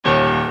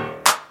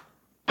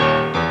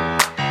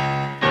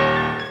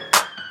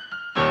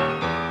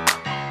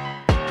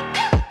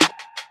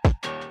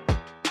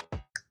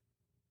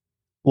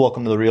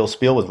Welcome to the Real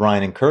Spiel with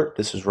Ryan and Kurt.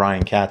 This is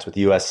Ryan Katz with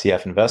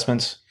USCF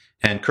Investments.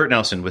 And Kurt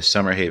Nelson with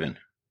Summer Haven.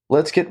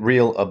 Let's get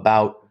real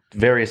about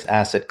various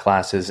asset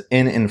classes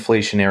in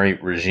inflationary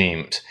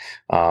regimes.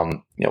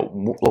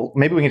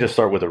 Maybe we can just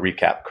start with a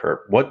recap,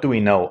 Kurt. What do we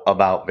know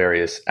about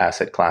various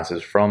asset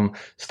classes from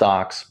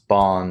stocks,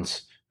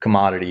 bonds,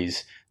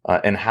 commodities,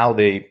 and how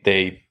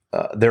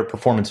their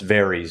performance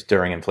varies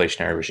during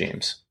inflationary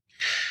regimes?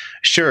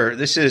 Sure.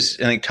 This is,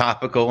 I think,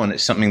 topical, and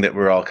it's something that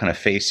we're all kind of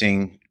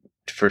facing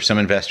for some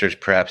investors,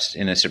 perhaps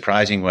in a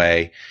surprising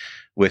way,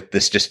 with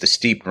just the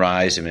steep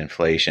rise of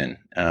inflation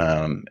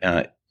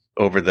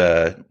over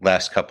the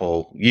last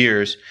couple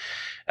years.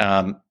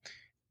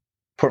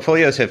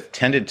 Portfolios have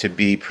tended to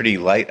be pretty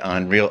light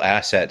on real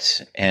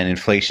assets and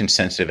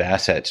inflation-sensitive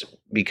assets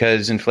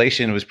because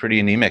inflation was pretty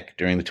anemic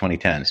during the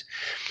 2010s.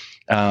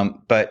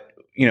 But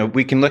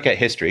we can look at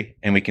history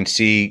and we can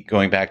see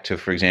going back to,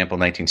 for example,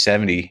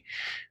 1970,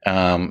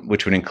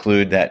 which would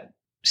include that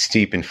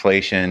steep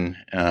inflation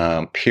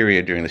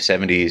period during the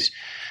 70s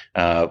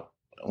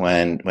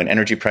when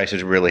energy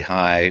prices were really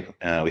high.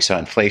 We saw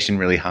inflation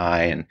really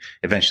high, and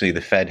eventually the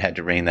Fed had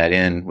to rein that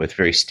in with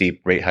very steep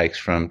rate hikes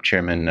from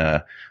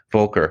Chairman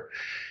Volcker.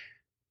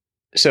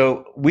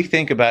 So we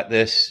think about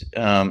this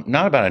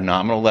not about a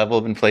nominal level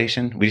of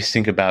inflation. We just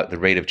think about the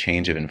rate of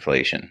change of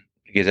inflation,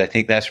 because I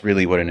think that's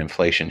really what an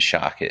inflation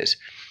shock is.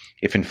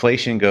 If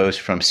inflation goes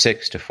from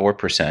 6 to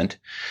 4%,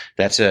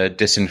 that's a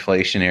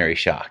disinflationary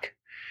shock.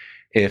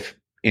 If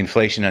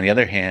inflation, on the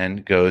other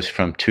hand, goes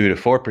from 2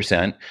 to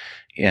 4%,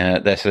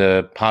 that's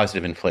a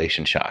positive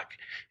inflation shock.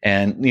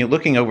 And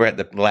looking over at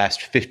the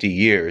last 50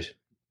 years,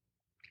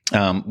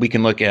 we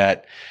can look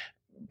at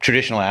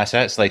traditional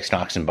assets like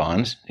stocks and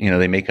bonds.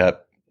 They make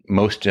up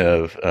most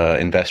of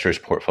investors'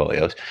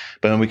 portfolios.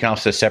 But then we can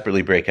also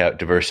separately break out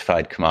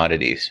diversified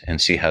commodities and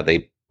see how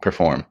they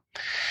perform.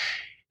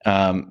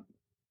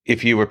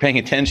 If you were paying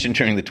attention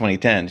during the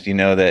 2010s, you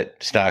know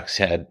that stocks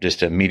had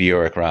just a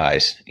meteoric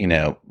rise.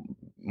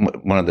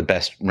 One of the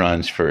best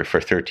runs for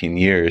 13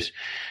 years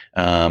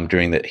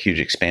during that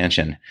huge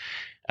expansion.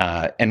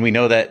 And we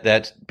know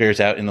that bears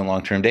out in the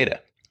long-term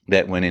data,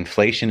 that when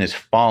inflation is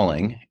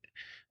falling,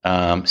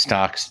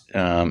 stocks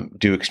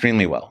do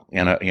extremely well.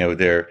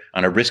 They're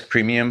on a risk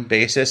premium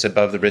basis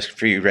above the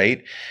risk-free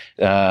rate.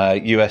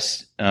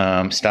 U.S.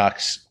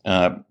 Stocks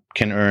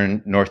can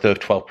earn north of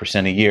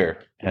 12% a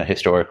year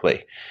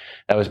historically.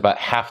 That was about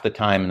half the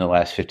time in the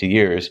last 50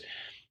 years.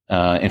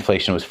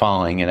 Inflation was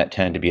falling, and that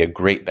tended to be a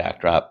great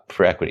backdrop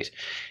for equities.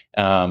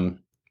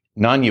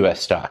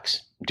 Non-U.S.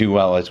 stocks do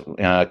well as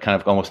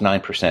kind of almost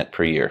 9%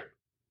 per year.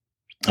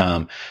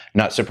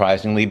 Not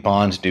surprisingly,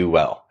 bonds do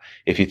well.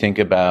 If you think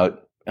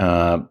about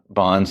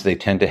bonds, they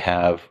tend to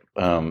have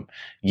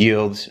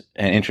yields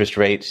and interest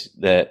rates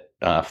that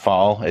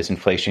fall as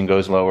inflation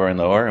goes lower and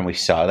lower, and we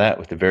saw that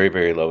with the very,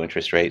 very low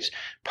interest rates,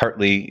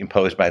 partly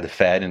imposed by the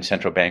Fed and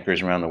central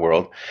bankers around the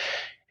world.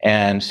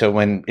 And so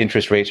when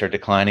interest rates are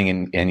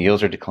declining and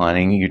yields are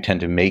declining, you tend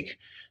to make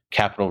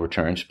capital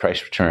returns,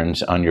 price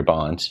returns on your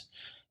bonds.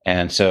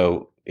 And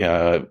so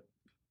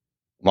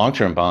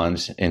long-term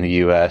bonds in the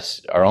U.S.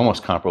 are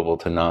almost comparable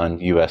to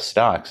non-U.S.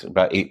 stocks,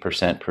 about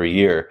 8% per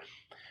year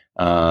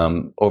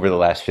over the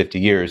last 50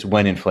 years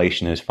when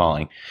inflation is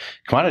falling.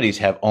 Commodities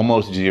have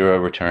almost zero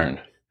return.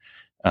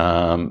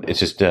 It's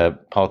just a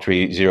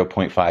paltry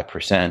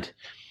 0.5%.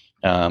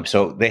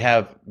 So they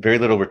have very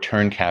little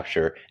return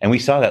capture, and we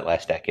saw that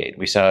last decade.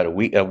 We saw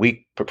a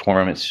weak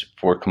performance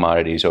for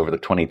commodities over the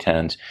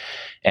 2010s,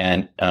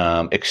 and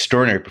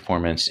extraordinary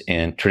performance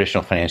in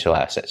traditional financial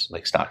assets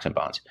like stocks and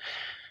bonds.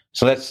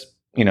 So let's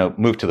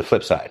move to the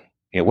flip side.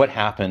 What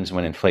happens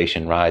when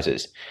inflation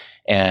rises?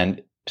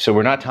 And so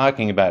we're not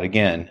talking about,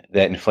 again,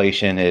 that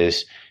inflation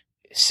is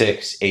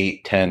 6,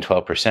 8, 10,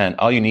 12%.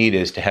 All you need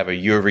is to have a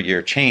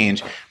year-over-year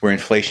change where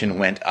inflation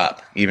went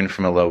up, even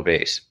from a low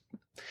base.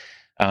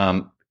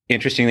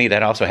 Interestingly,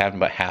 that also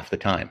happened about half the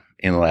time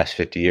in the last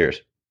 50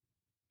 years.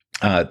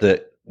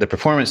 The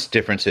performance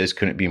differences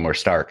couldn't be more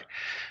stark.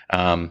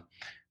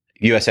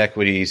 U.S.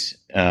 equities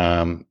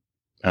and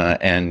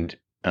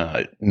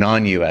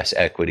non-U.S.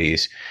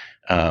 equities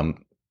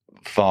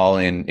fall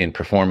in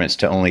performance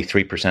to only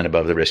 3%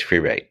 above the risk-free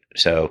rate.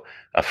 So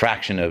a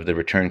fraction of the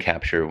return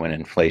capture when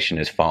inflation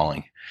is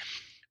falling.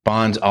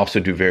 Bonds also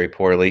do very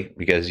poorly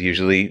because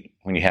usually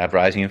when you have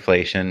rising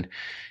inflation,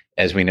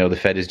 as we know the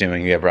Fed is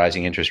doing, you have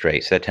rising interest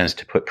rates. That tends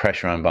to put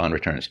pressure on bond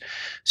returns.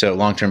 So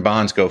long-term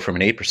bonds go from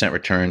an 8%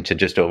 return to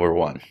just over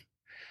 1.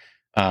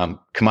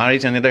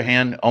 Commodities, on the other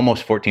hand,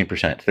 almost 14%,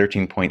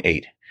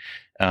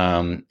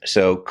 13.8.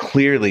 So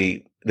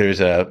clearly there's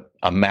a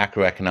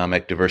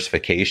macroeconomic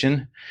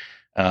diversification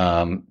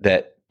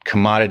that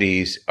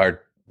commodities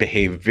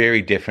behave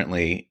very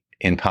differently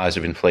in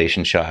positive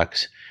inflation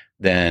shocks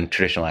than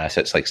traditional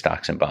assets like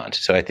stocks and bonds.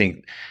 So I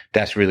think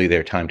that's really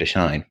their time to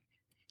shine.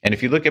 And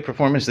if you look at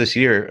performance this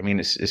year, I mean,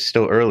 it's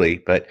still early,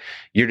 but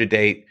year to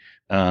date,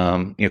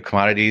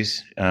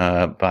 commodities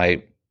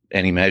by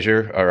any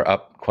measure are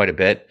up quite a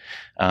bit.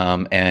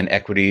 And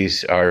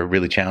equities are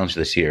really challenged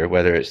this year,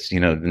 whether it's, the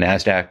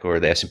NASDAQ or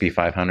the S&P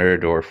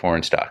 500 or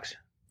foreign stocks.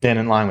 And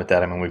in line with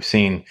that, I mean, we've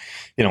seen,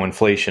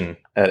 inflation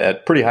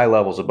at pretty high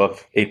levels,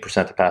 above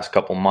 8% the past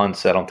couple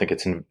months. I don't think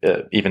it's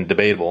even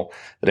debatable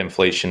that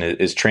inflation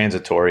is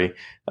transitory.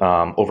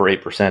 Over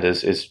 8%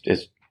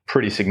 is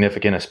pretty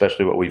significant,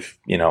 especially what we've,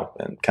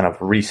 kind of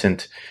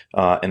recent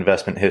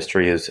investment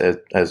history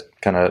has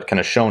kind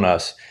of shown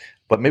us.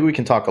 But maybe we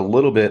can talk a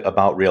little bit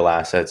about real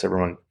assets.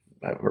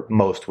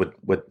 Most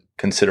would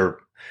consider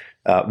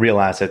real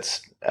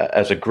assets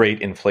as a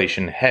great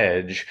inflation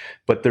hedge,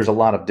 but there's a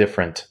lot of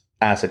different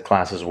asset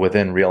classes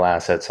within real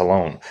assets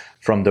alone,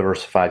 from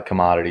diversified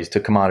commodities to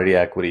commodity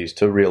equities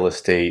to real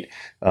estate.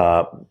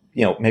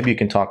 Maybe you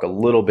can talk a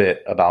little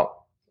bit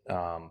about,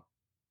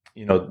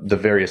 the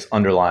various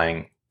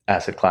underlying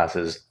asset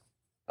classes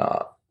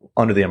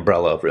under the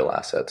umbrella of real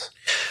assets.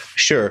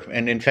 Sure.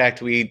 And in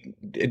fact, we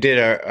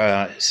did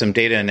some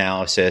data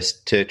analysis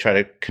to try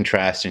to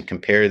contrast and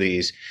compare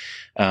these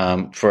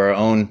for our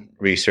own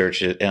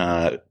research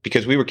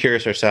because we were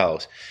curious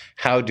ourselves.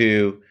 How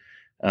do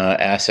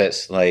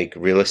assets like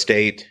real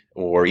estate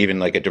or even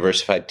like a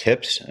diversified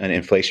TIPS, an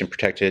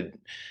inflation-protected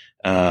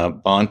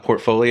bond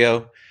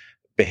portfolio,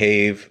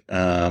 behave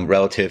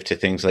relative to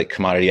things like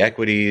commodity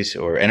equities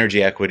or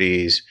energy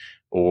equities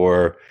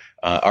or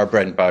our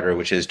bread and butter,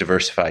 which is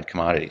diversified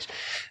commodities?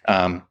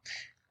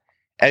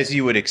 As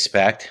you would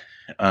expect,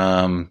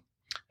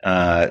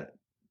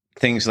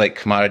 things like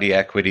commodity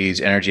equities,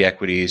 energy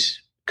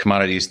equities,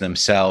 commodities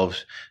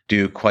themselves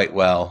do quite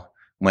well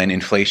when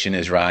inflation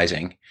is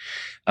rising.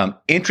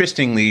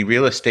 Interestingly,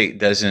 real estate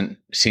doesn't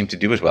seem to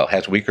do as well,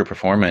 has weaker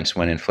performance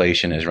when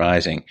inflation is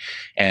rising.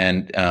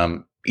 And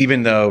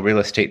even though real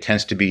estate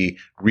tends to be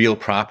real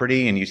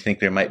property and you think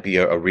there might be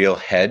a real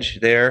hedge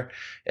there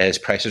as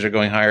prices are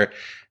going higher,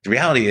 the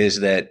reality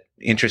is that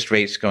interest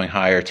rates going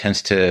higher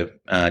tends to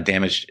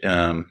damage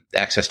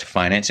access to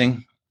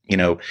financing.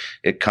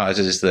 It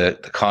causes the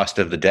cost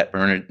of the debt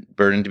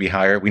burden to be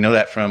higher. We know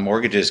that from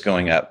mortgages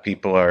going up.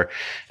 People are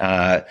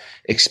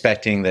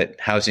expecting that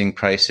housing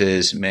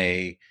prices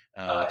may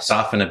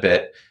soften a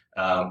bit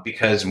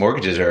because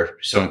mortgages are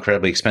so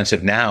incredibly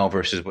expensive now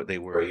versus what they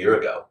were a year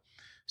ago.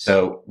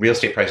 So real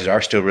estate prices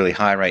are still really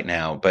high right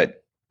now,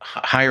 but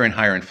higher and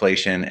higher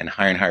inflation and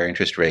higher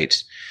interest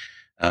rates,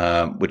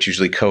 which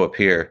usually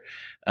co-appear,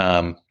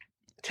 tend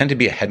to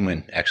be a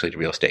headwind actually to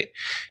real estate.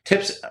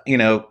 TIPS,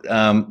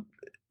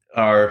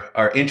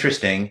 are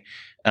interesting.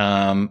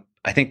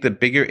 I think the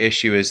bigger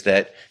issue is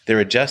that they're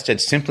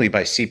adjusted simply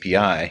by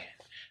CPI,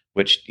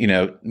 which,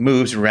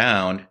 moves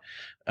around,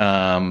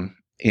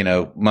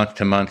 month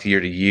to month, year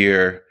to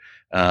year.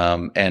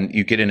 And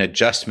you get an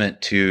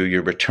adjustment to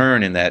your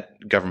return in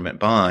that government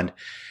bond.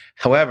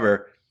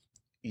 However,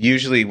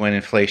 usually when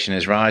inflation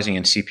is rising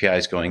and CPI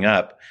is going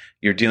up,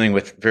 you're dealing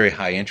with very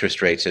high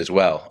interest rates as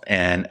well.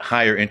 And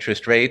higher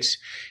interest rates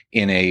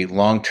in a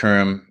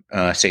long-term,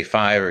 say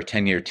 5 or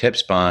 10-year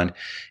TIPS bond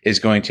is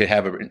going to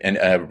have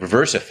a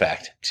reverse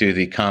effect to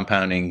the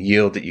compounding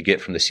yield that you get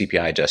from the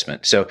CPI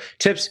adjustment. So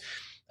TIPS,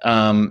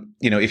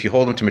 if you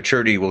hold them to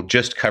maturity, will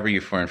just cover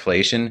you for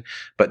inflation,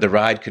 but the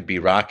ride could be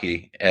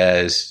rocky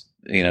as,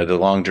 the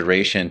long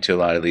duration to a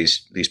lot of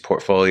these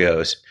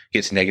portfolios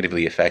gets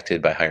negatively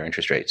affected by higher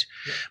interest rates.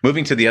 Yeah.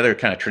 Moving to the other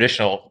kind of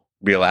traditional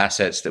real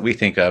assets that we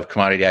think of,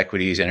 commodity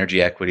equities,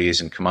 energy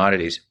equities, and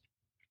commodities,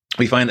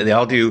 we find that they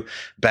all do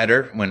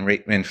better when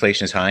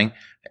inflation is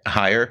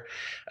higher.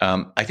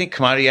 I think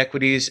commodity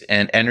equities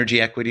and energy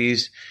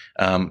equities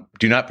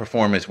do not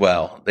perform as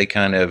well. They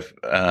kind of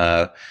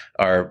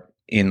are,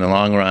 in the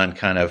long run,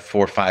 kind of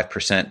 4 or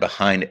 5%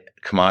 behind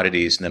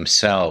commodities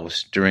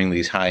themselves during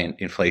these high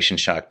inflation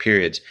shock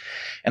periods.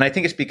 And I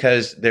think it's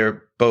because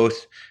they're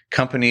both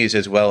companies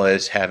as well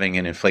as having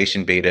an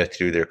inflation beta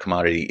through their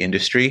commodity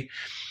industry.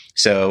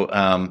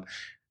 So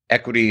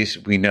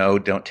equities, we know,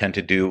 don't tend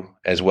to do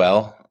as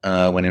well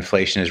when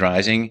inflation is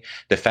rising.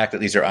 The fact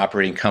that these are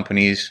operating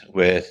companies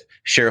with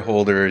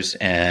shareholders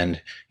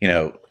and,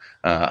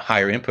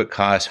 higher input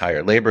costs,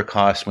 higher labor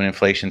costs when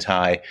inflation's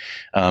high,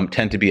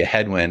 tend to be a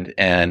headwind.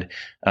 And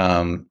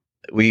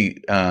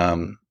we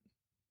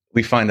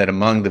find that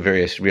among the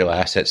various real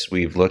assets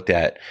we've looked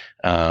at,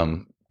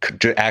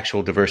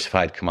 actual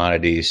diversified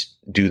commodities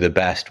do the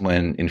best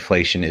when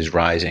inflation is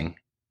rising.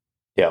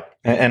 Yeah.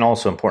 And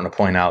also important to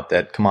point out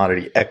that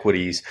commodity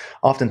equities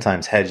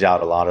oftentimes hedge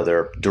out a lot of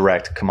their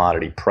direct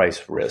commodity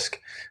price risk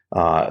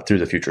through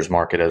the futures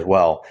market as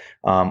well.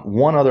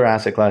 One other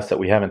asset class that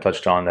we haven't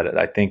touched on that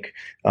I think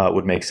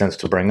would make sense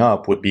to bring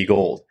up would be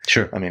gold.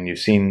 Sure. I mean, you've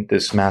seen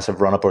this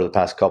massive run up over the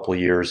past couple of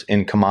years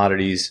in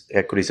commodities.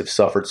 Equities have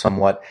suffered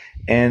somewhat,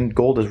 and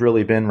gold has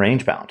really been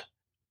range bound.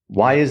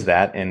 Why is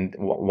that? And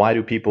why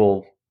do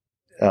people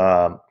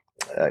kind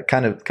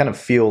of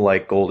feel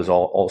like gold is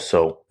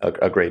also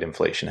a great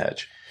inflation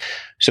hedge?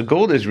 So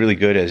gold is really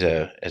good as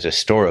a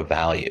store of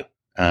value.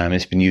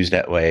 It's been used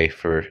that way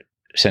for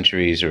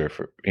centuries or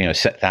for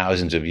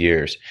thousands of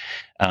years.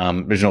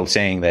 There's an old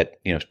saying that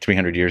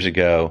 300 years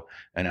ago,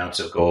 an ounce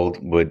of gold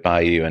would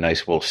buy you a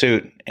nice wool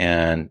suit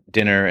and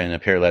dinner and a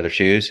pair of leather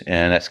shoes,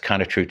 and that's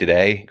kind of true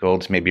today.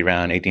 Gold's maybe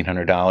around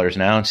 $1,800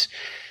 an ounce.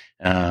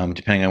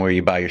 Depending on where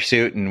you buy your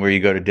suit and where you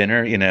go to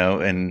dinner,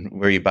 and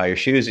where you buy your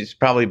shoes, it's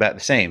probably about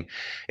the same.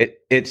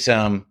 It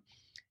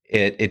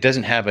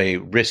doesn't have a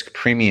risk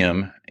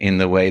premium in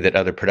the way that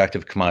other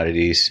productive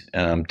commodities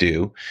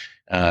do,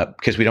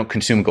 because we don't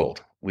consume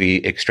gold. We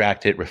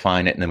extract it,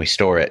 refine it, and then we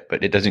store it,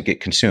 but it doesn't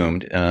get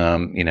consumed.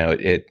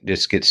 It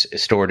just gets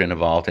stored in a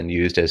vault and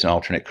used as an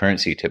alternate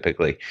currency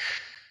typically.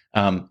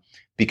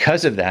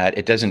 Because of that,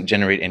 it doesn't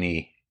generate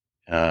any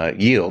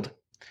yield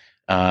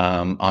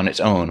on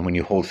its own when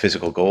you hold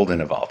physical gold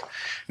in a vault.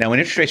 Now, when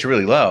interest rates are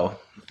really low,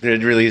 there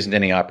really isn't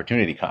any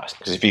opportunity cost,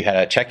 because if you had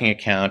a checking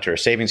account or a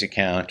savings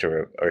account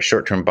or a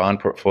short-term bond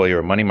portfolio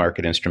or money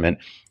market instrument,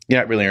 you're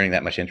not really earning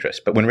that much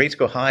interest. But when rates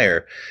go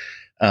higher,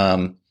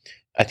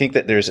 I think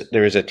that there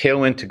is a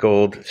tailwind to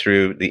gold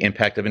through the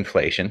impact of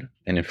inflation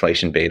and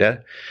inflation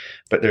beta,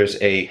 but there's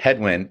a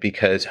headwind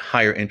because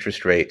higher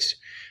interest rates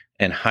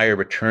and higher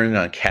return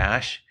on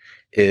cash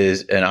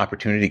is an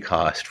opportunity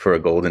cost for a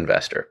gold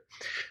investor.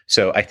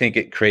 So I think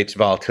it creates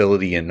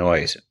volatility and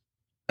noise,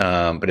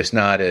 but it's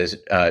not as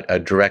a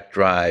direct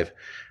drive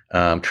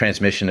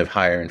transmission of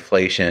higher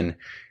inflation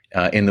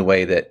in the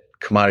way that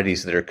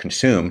commodities that are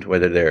consumed,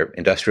 whether they're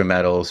industrial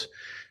metals,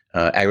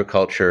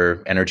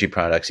 agriculture, energy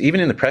products,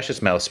 even in the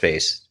precious metal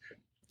space,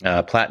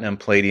 platinum,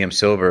 palladium,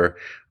 silver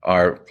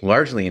are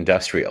largely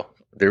industrial.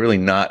 They're really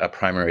not a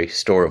primary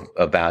store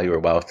of value or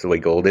wealth the way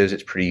gold is.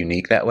 It's pretty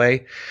unique that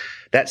way.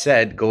 That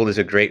said, gold is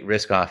a great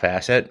risk-off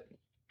asset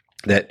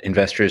that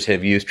investors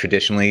have used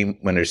traditionally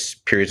when there's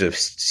periods of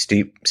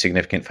steep,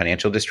 significant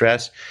financial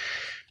distress.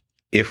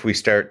 If we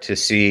start to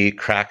see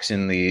cracks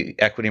in the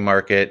equity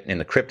market, in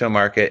the crypto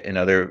market, and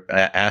other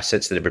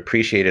assets that have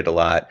appreciated a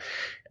lot,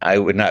 I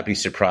would not be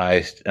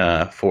surprised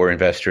for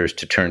investors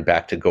to turn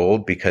back to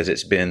gold, because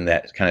it's been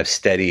that kind of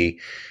steady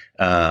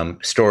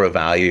store of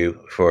value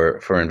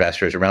for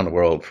investors around the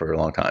world for a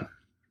long time.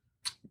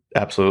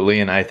 Absolutely,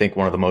 and I think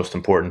one of the most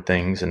important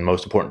things and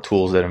most important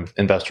tools that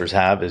investors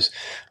have is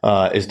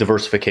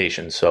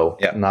diversification. So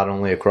not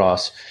only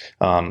across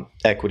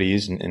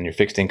equities and your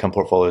fixed income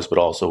portfolios, but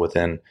also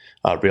within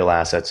real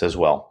assets as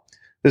well.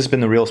 This has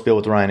been The Real Spiel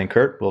with Ryan and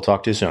Kurt. We'll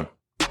talk to you soon.